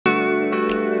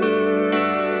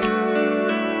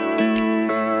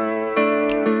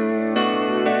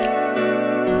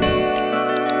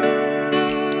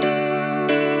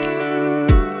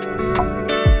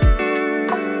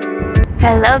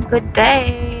Hello, good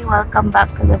day. Welcome back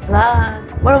to the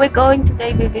vlog. Where are we going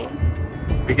today, baby?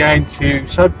 We're going to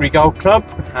Sudbury Golf Club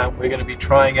and we're going to be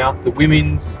trying out the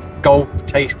Women's Golf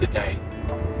Taster Day.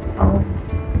 Oh,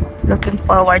 looking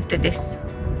forward to this.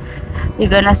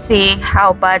 You're gonna see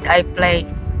how bad I play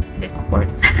this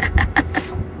sports. I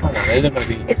know, they're going to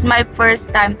be It's my first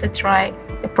time to try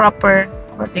the proper,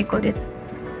 what do you call this?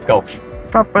 golf.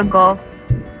 Proper golf.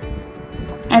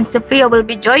 And Sophia will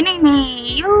be joining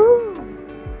me.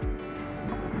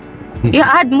 You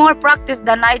had more practice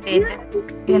than I did,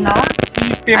 you know.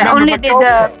 I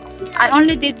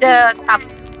only did the top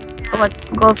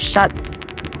golf shots.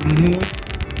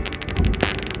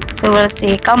 So we'll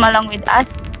see. Come along with us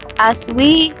as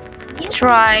we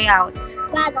try out.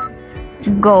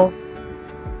 Go.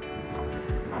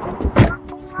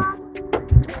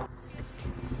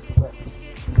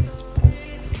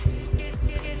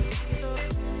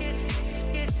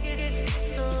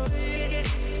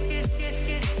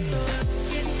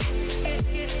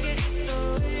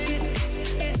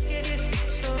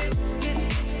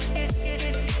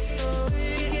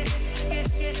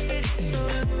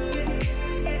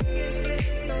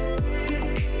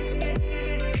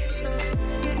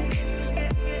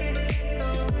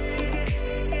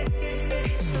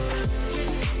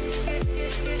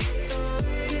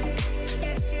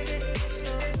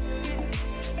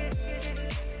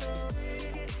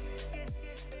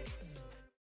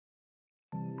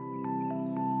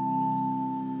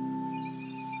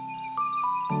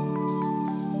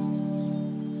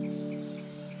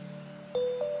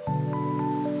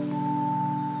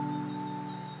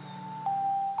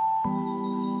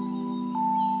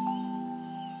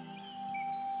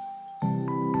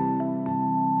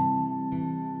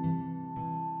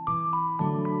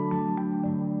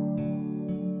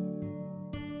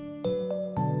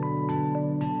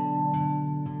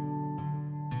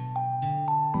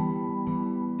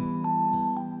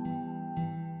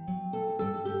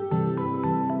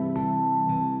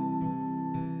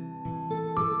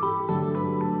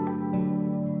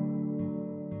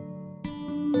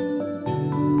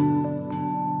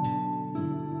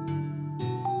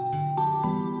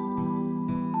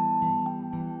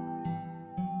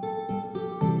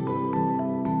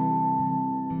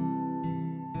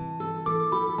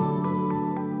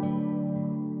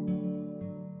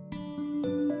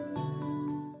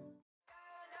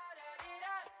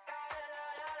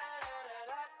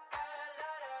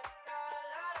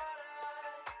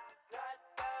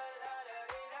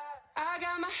 I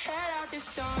got my head out the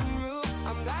sunroof.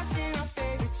 I'm blasting our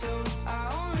favorite tunes. I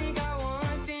only got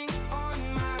one thing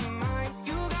on my mind.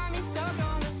 You got me stuck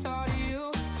on the thought of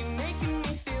you. You're making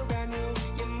me feel brand new.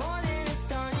 You're more than a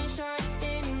sunshine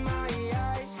in my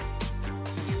eyes.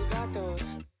 You got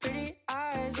those pretty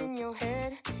eyes in your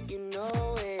head. You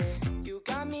know it. You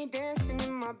got me dancing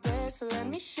in my bed, so let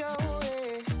me show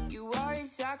it. You are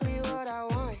exactly what I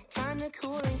want. Kinda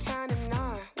cool and kinda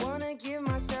not. Wanna give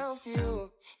myself to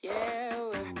you. Yeah,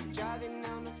 we're driving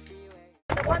down the freeway.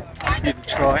 You can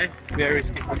try various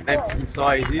different lengths and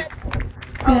sizes.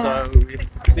 Yeah. So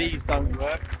if these don't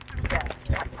work,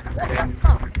 then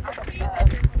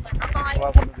try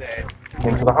one of theirs.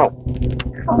 Into the hole.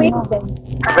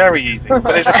 Very easy. But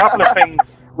there's a couple of things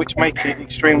which make it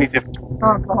extremely difficult.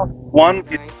 One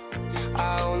is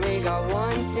I only got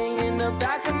one thing in the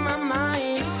back of my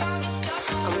mind.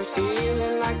 I'm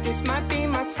feeling like this might be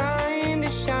my time to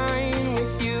shine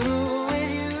with you,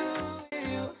 with you,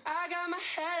 with you. I got my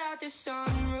head out the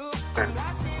sunroof.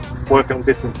 working on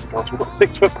distance control. So we've got a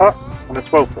 6-foot putt and a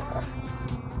 12-foot putt.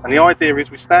 And the idea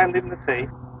is we stand in the tee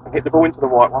and hit the ball into the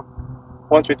white one.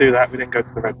 Once we do that, we then go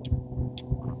to the red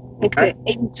one. Okay?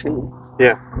 Into.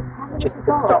 Yeah. Just to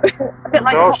stop. A bit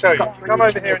like So I'll show you. Come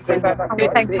over here and do that. Okay,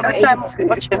 thank you.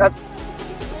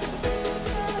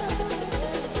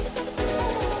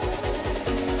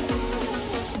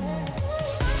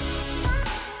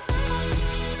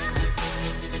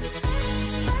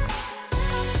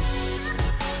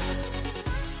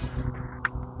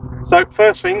 So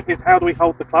first thing is how do we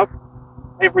hold the club?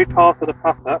 Every part of the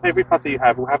putter, every putter you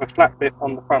have will have a flat bit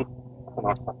on the front. That's a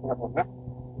nice putter, that one there.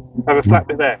 Have a flat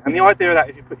bit there. And the idea of that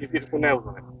is you put your beautiful nails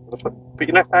on it. Put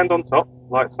your left hand on top,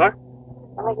 like so.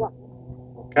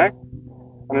 Okay.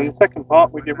 And then the second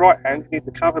part, with your right hand, you need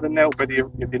to cover the nail bed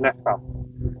with your left thumb.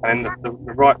 And then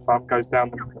the right thumb goes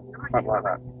down the front like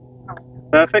that.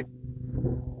 Perfect.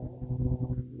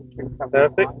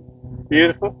 Perfect.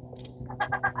 Beautiful.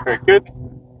 Very good.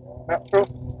 Natural.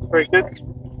 Very good.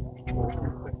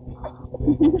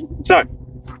 So,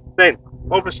 then,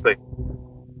 obviously,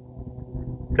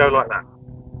 go like that.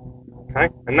 Okay?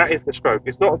 And that is the stroke.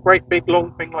 It's not a great big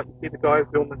long thing like you see the guys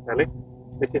do on the telly.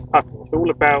 This is putting. It's all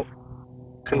about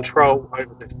control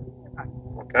over distance.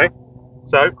 Okay?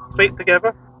 So, feet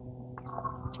together,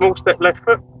 small step left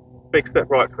foot, big step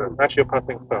right foot. That's your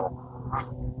putting style.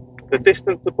 The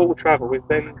distance the ball travels is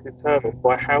then determined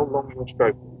by how long you're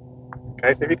stroking.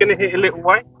 Okay, so if you're going to hit a little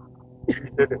way, you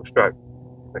do a little stroke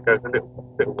that goes a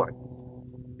little way.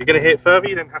 If you're going to hit it further,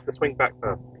 you then have to swing back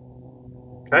further.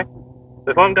 Okay?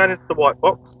 So if I'm going into the white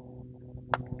box,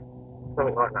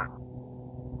 something like that.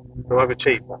 So I've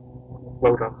achieved that.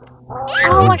 Well done.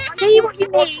 Oh, I see what you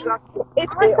mean.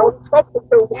 It's on top of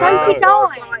the No. So did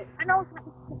I. And I was like,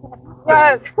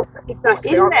 Yeah,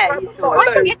 exactly. in there, you thought.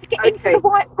 I thought you had to get into the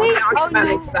white thing. I can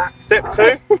manage that. Step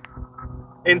 2,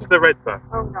 into the red zone.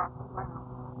 Oh no.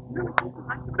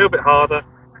 A little bit harder,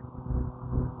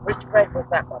 Which red was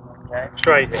that one, okay?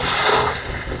 straight in.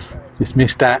 Just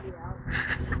missed that.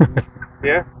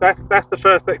 Yeah, that's the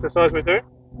first exercise we're doing.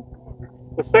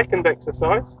 The second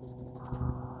exercise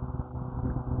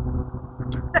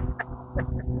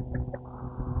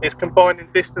is combining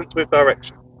distance with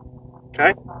direction.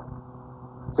 Okay?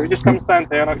 So we just come stand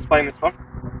here and I'll explain this one.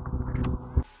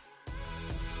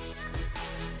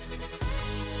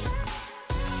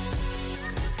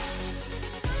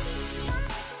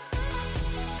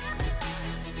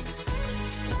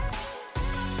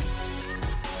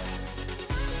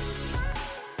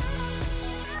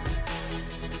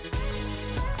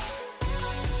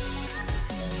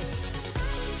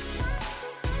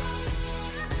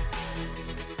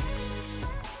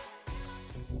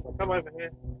 So come over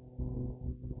here.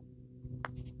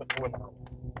 Put the window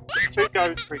on. 2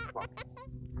 goes, 3 club.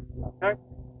 Okay?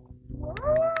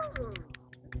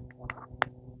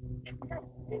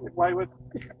 Wayward.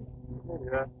 There you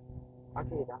go. I can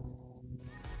do that.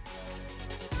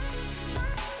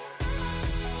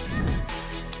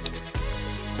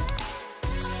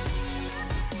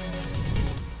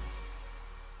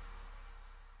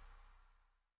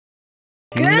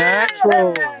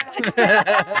 Natural.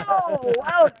 Oh,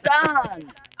 well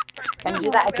done. Can you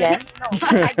do that again?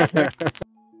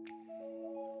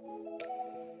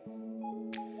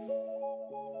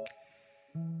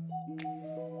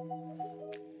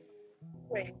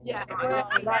 Yeah.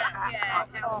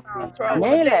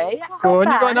 Nearly. That's Go not on, you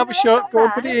got bad. another shot. Go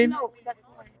on, put it in.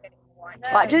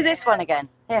 Right, do this one again.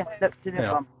 Here, look, do this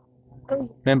Yeah. one.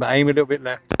 Remember, aim a little bit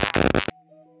left.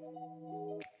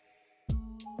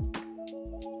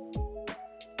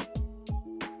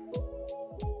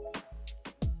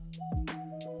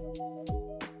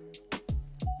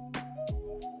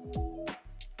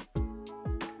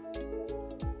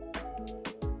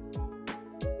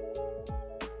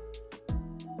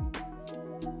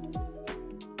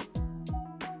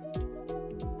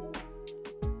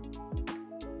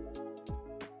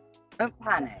 Don't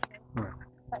panic.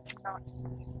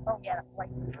 Oh yeah, that's way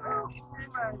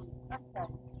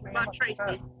Right,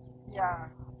 Tracy. Yeah.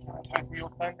 Okay, for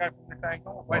your turn, go from this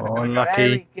angle. Oh, Very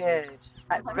lucky. good.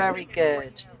 That's very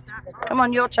good. Come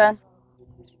on, your turn.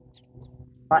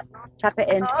 Right, tap it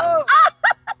in. Oh.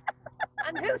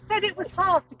 And who said it was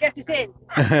hard to get it in?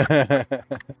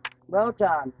 Well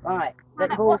done. Right, let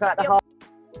the balls out the hole.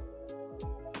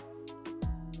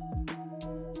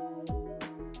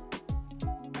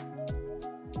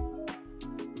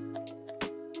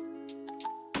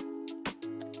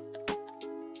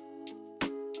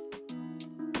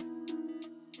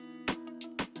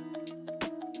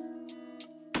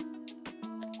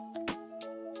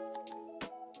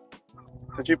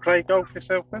 Did you play golf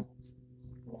yourself then?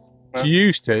 You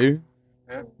used to,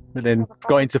 Yeah. but then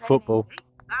got into football.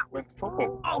 Went to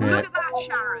football. Oh, Yeah. look at that,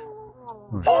 Sharon.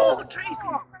 Right. Oh, Tracy.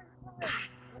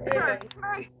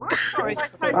 Sorry.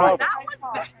 Right. Right, that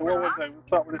one's So what we'll do, we'll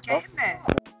start with this one. Get in there.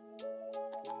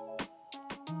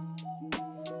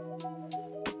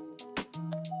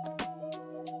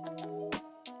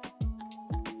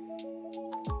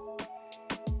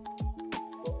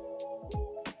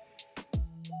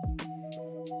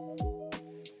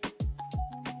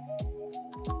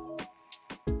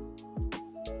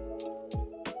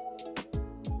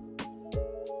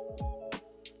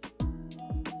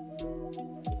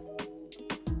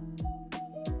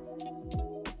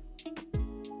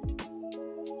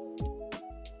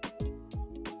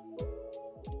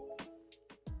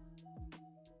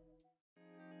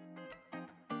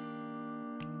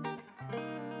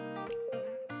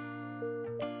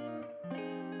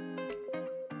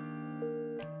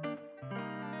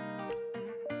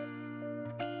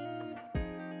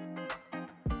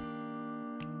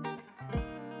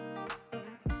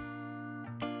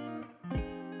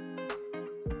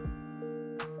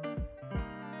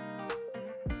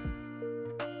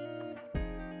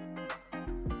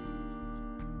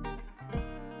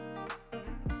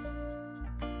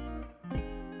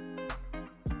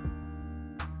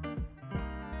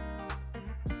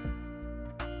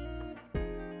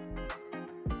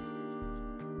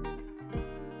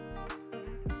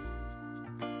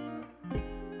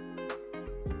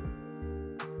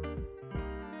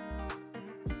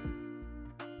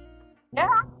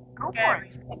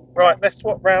 Right, let's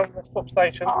swap round. Let's swap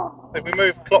stations. If we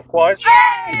move clockwise.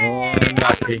 Oh,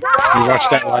 lucky. You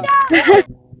rushed that one.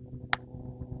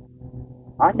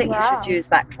 I think you should use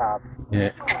that club.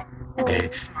 Yeah.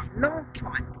 Yes.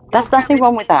 There's nothing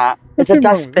wrong with that. It's a Nothing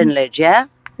wrong with dustbin it. lid, yeah?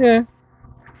 Yeah.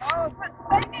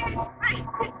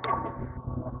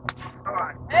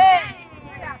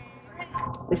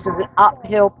 This is an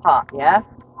uphill putt, yeah?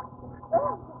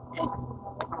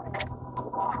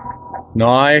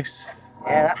 Nice.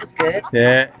 Yeah, that was good.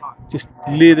 Yeah. Just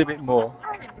a little bit more.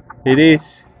 It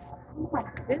is.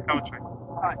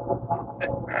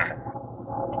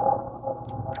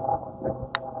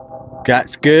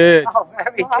 That's good. Oh,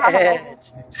 very good.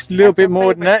 Just a little bit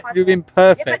more than that. You've been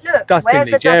perfect. Yeah, but look, Dustbin where's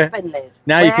the lid, yeah. dustbin lid?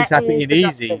 Now you Where can tap it is in the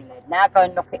easy. dustbin lid? Now go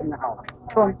and knock it in the hole.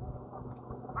 Come on.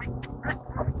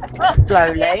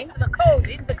 Slowly.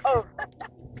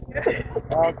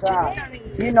 Well done.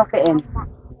 You knock it in.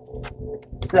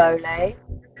 Slowly.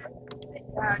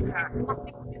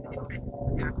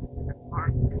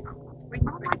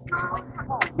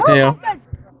 Yeah.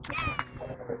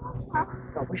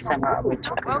 God, we sound like we're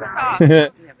talking about. We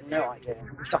have no idea.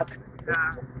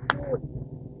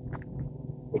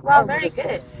 Well, very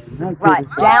good. Right,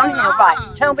 downhill.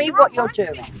 Right, tell me what you're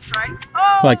doing.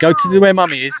 Right, go to where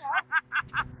Mummy is.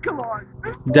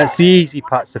 That's the easy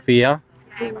part, Sophia.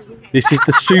 This is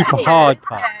the super hard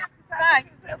part. And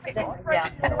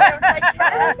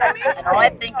I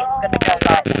think it's going to go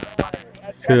like that.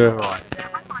 To the right.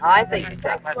 I think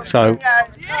so. So,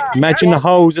 imagine the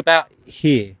hole's about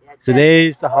here. So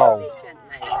there's the hole.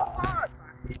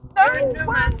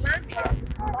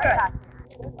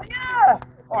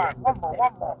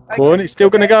 Go on, it's still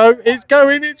going to go. It's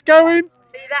going, it's going.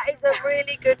 See, that is a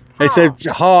really good It's a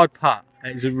hard putt.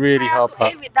 It's a really hard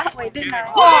putt. Aim it that way, didn't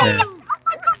I?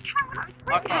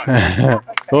 Yeah.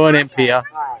 Go on, Pia.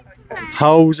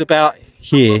 Hole's about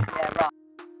here.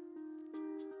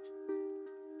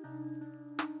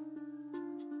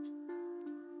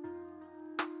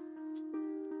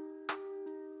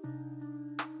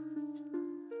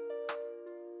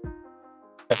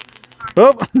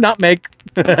 Oh, nutmeg.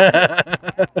 Come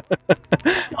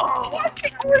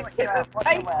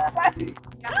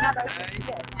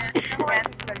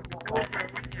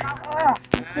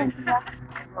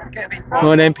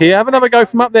on, MP, have another go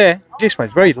from up there. This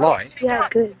one's very light. Yeah,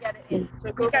 good.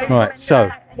 Right, so.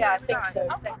 Yeah, I think so.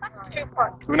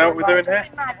 Do we know what we're doing here?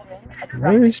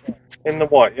 In the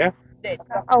white, yeah?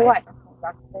 Oh, what?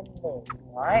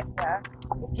 Right?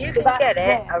 If you can get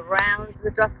it around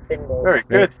the dustbin lid. Very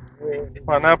good.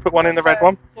 Right, now put one in the red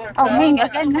one. Oh, me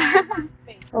again.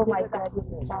 Oh my God.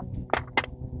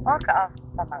 Mark it up.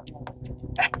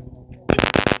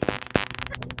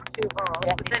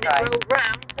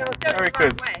 Very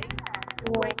good.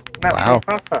 Wow.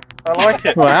 I like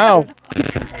it. Wow.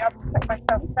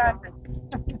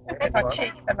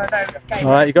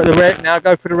 Alright, you got the red, now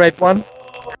go for the red one.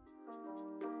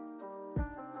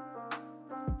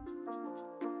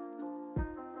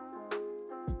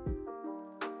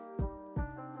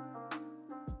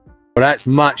 Well, that's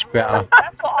much better.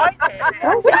 Why is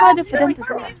it harder for them to do?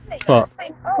 What?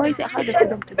 Why is it harder for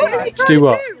them to do? To do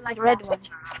what? Like red one.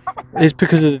 It's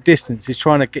because of the distance. He's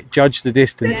trying to judge the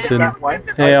distance. And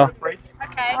yeah.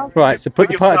 Right, so put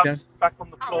the putter down. Back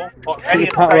on the floor. Put the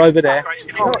putter over there.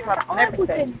 Don't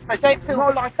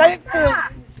feel like, don't feel.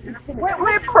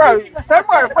 We're pros. Don't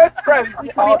worry, we're pros.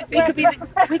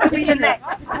 We could be the next.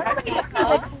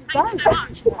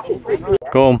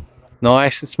 Go on.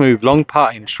 Nice and smooth. Long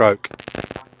putting stroke.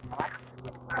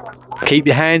 Keep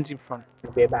your hands in front.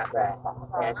 Be about there.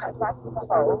 Yes, a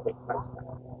little bit closer.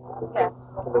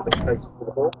 A little bit closer to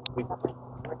the ball.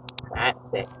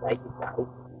 That's it. There you go.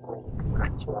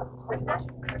 Catch your arms.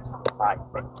 Right, a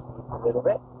little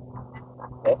bit.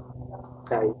 Okay.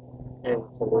 So, and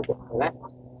it's a little bit to the left.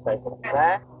 So from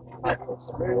there, that's a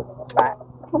smooth back.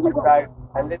 Go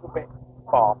a little bit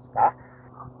faster.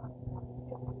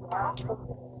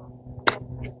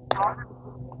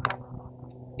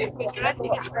 There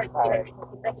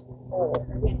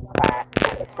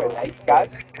you go.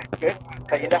 Good.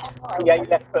 So you left, see how your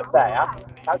left foot there?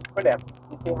 That's brilliant.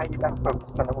 You see how your left foot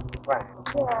was kind of off the ground?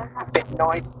 Yeah. A bit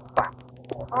nice back.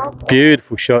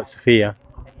 Beautiful shot, Sophia.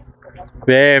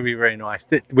 Very, very nice.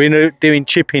 We're doing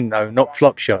chipping though, not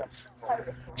flop shots. So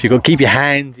you've got to keep your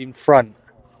hands in front.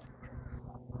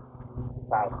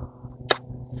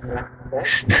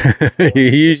 You're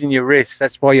using your wrists.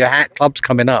 That's why your club's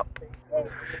coming up.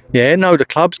 Yeah, no, the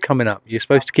club's coming up. You're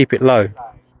supposed to keep it low. He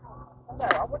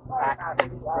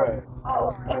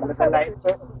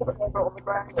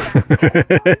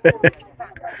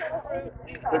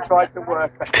tried to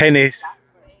work. Tennis.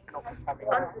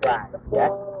 coming round, yeah?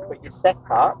 But your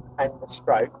setup and the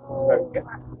stroke is very good.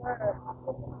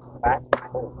 Back.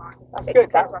 That's good,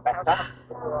 that's better.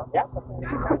 Yeah?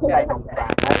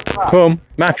 Come on,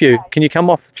 Matthew, can you come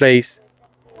off, please?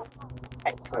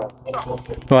 Excellent.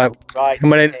 Right, Right,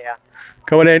 come on in. here.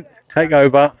 Come on in, take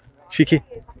over. Shiki.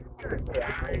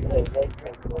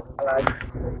 Hello.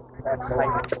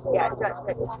 Yeah, just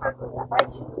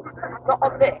not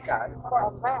on this,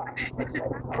 on that.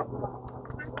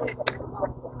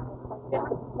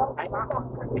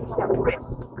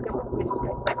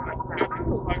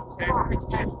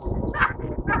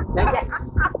 Yes.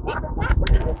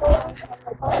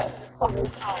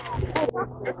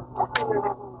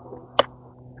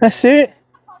 That's it.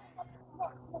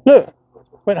 Look,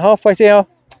 went halfway down.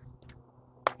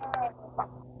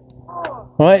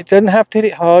 Right, doesn't have to hit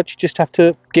it hard, you just have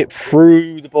to get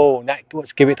through the ball. That's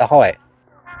what's give it the height.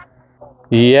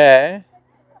 Yeah.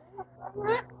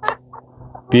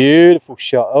 Beautiful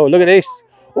shot. Oh, look at this.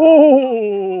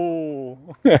 Oh!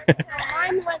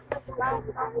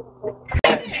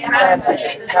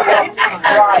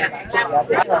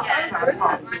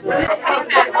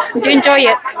 Did you enjoy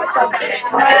it?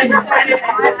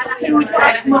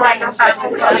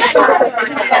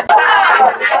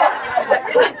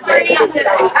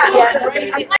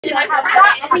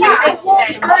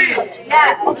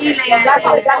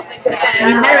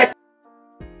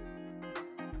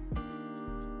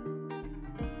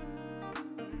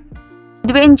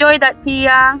 Did we enjoy that,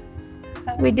 Pia?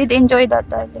 We did enjoy that,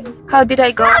 darling. How did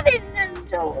I go? I didn't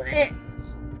enjoy it.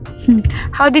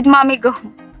 How did mommy go?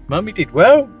 Mummy did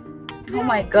well. Oh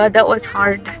my god, that was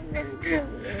hard.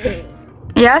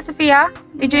 Yeah, Sophia?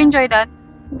 Did you enjoy that?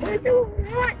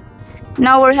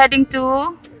 Now we're heading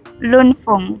to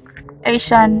Lunfeng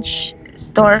Asian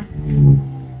store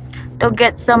to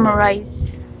get some rice.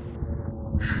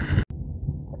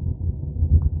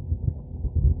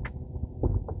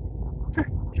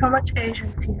 How much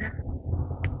Asian here?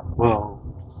 Well,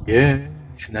 yeah,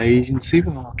 it's an Asian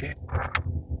supermarket.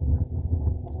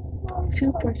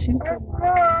 Super.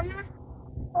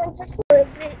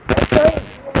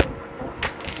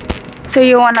 So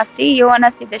you wanna see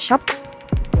the shop?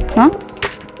 Huh?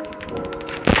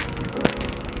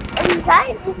 And that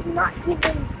is not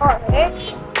even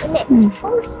large, and it's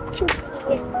supposed to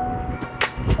be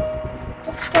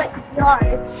just like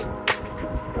large.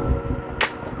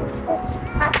 It's just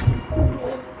has to be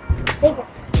bigger.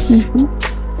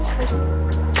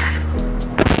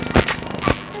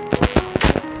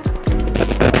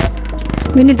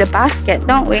 We need a basket,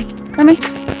 don't we? Come here.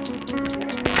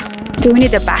 Do we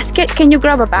need a basket? Can you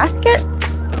grab a basket?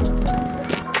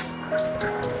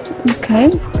 Okay.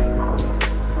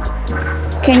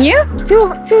 Can you?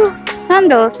 Two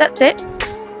handles, that's it.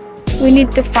 We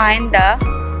need to find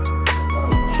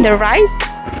the rice.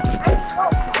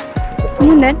 Come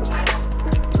on then.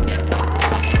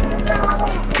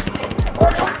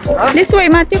 This way,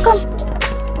 Matthew, come.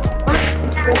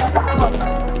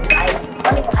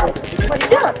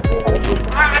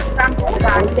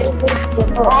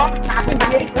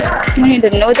 We need the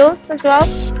noodles as well.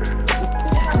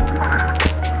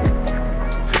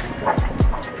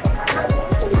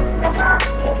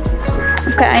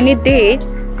 Okay, I need this.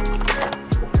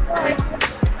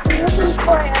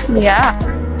 Yeah.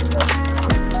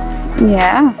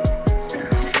 Yeah.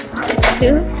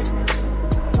 Two.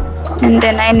 And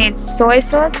then I need soy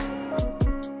sauce.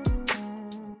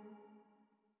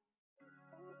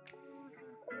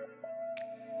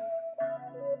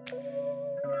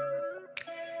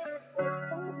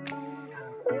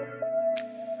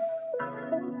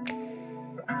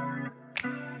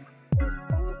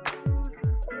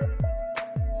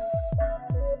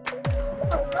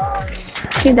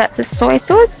 See, that's a soy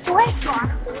sauce. Soy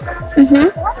sauce.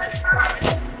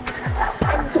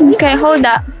 Okay, hold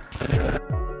that.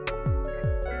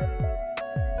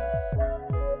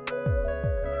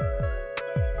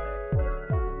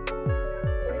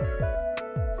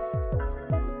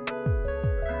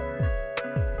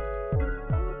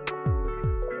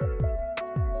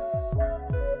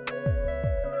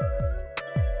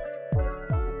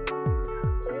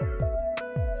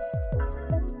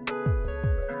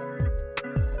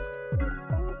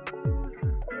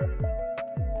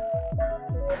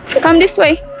 Come this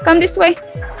way. Come this way.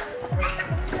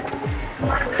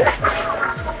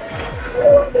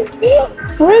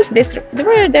 Where is this?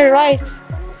 Where are the rice?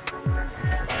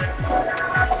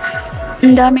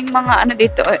 Ang daming mga ano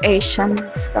dito, Asian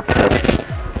stuff.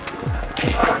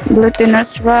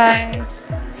 Glutinous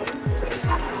rice.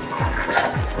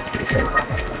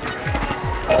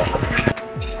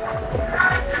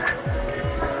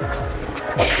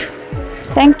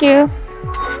 Thank you.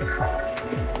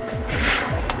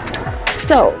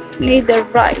 So, need the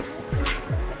rice.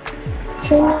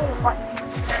 Can you what?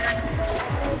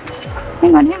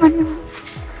 Hang on, hang on, hang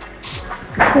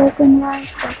on. Broken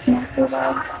rice, basmati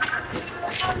rice.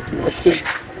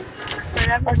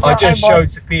 That's I what just bought.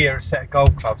 showed Sophia a set of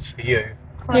golf clubs for you,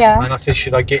 Yeah. and I said,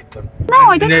 should I get them? No,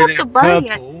 I And don't they're- have to they're buy it.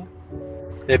 purple.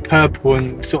 They're purple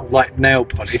and sort of like nail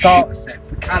polish. Starter set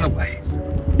for Callaways.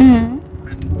 Mm.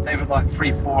 And they were like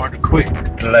 300-400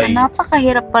 quid. Blades.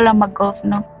 Napakahirap pala mag-golf,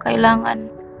 no? Kailangan,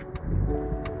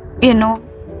 you know,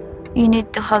 you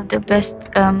need to have the best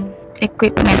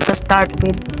equipment to start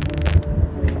with.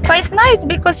 But it's nice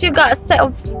because you got a set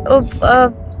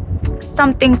of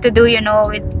something to do, you know,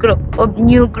 with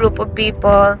new group of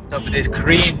people. No, but there's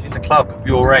Koreans in the club of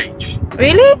your age.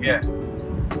 Really? Yeah.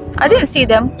 I didn't see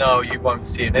them. No, you won't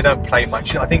see them. They don't play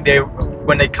much. I think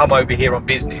when they come over here on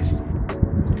business,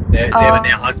 they're and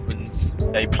their husbands,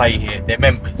 they play here. They're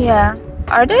members. Yeah.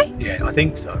 Are they? Yeah, I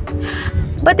think so.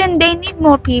 But then they need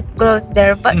more people girls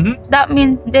there. But that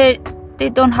means they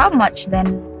don't have much then.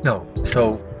 No.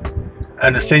 So,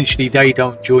 and essentially they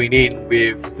don't join in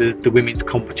with the women's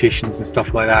competitions and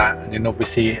stuff like that. And then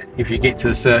obviously, if you get to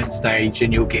a certain stage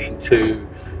and you'll get into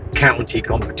county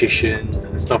competitions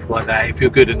and stuff like that, if you're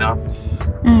good enough,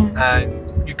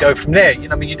 and you go from there. You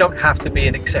know, I mean, you don't have to be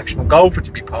an exceptional golfer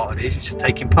to be part of this. It's just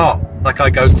taking part. Like I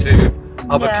go to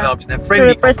other clubs and have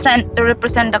friendly to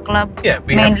represent the club. Yeah,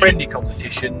 we have friendly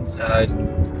competitions,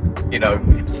 and you know,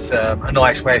 it's a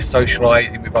nice way of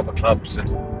socialising with other clubs and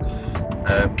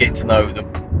getting to know them.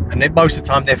 And then most of the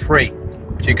time they're free.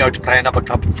 So you go to play another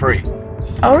club for free.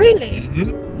 Oh really?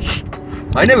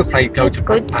 I never played go That's to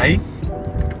good. pay,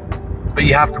 but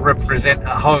you have to represent at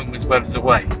home as well as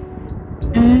away.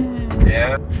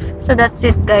 Yeah. So that's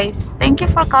it, guys. Thank you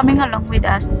for coming along with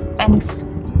us, and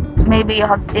maybe you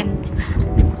have seen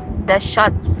the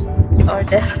shots or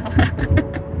the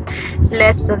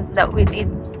lessons that we did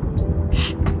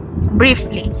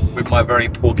briefly. With my very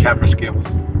poor camera skills.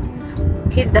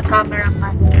 He's the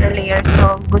cameraman earlier,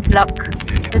 so good luck.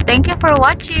 So thank you for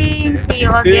watching. See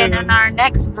you again on our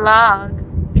next vlog.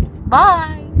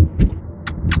 Bye.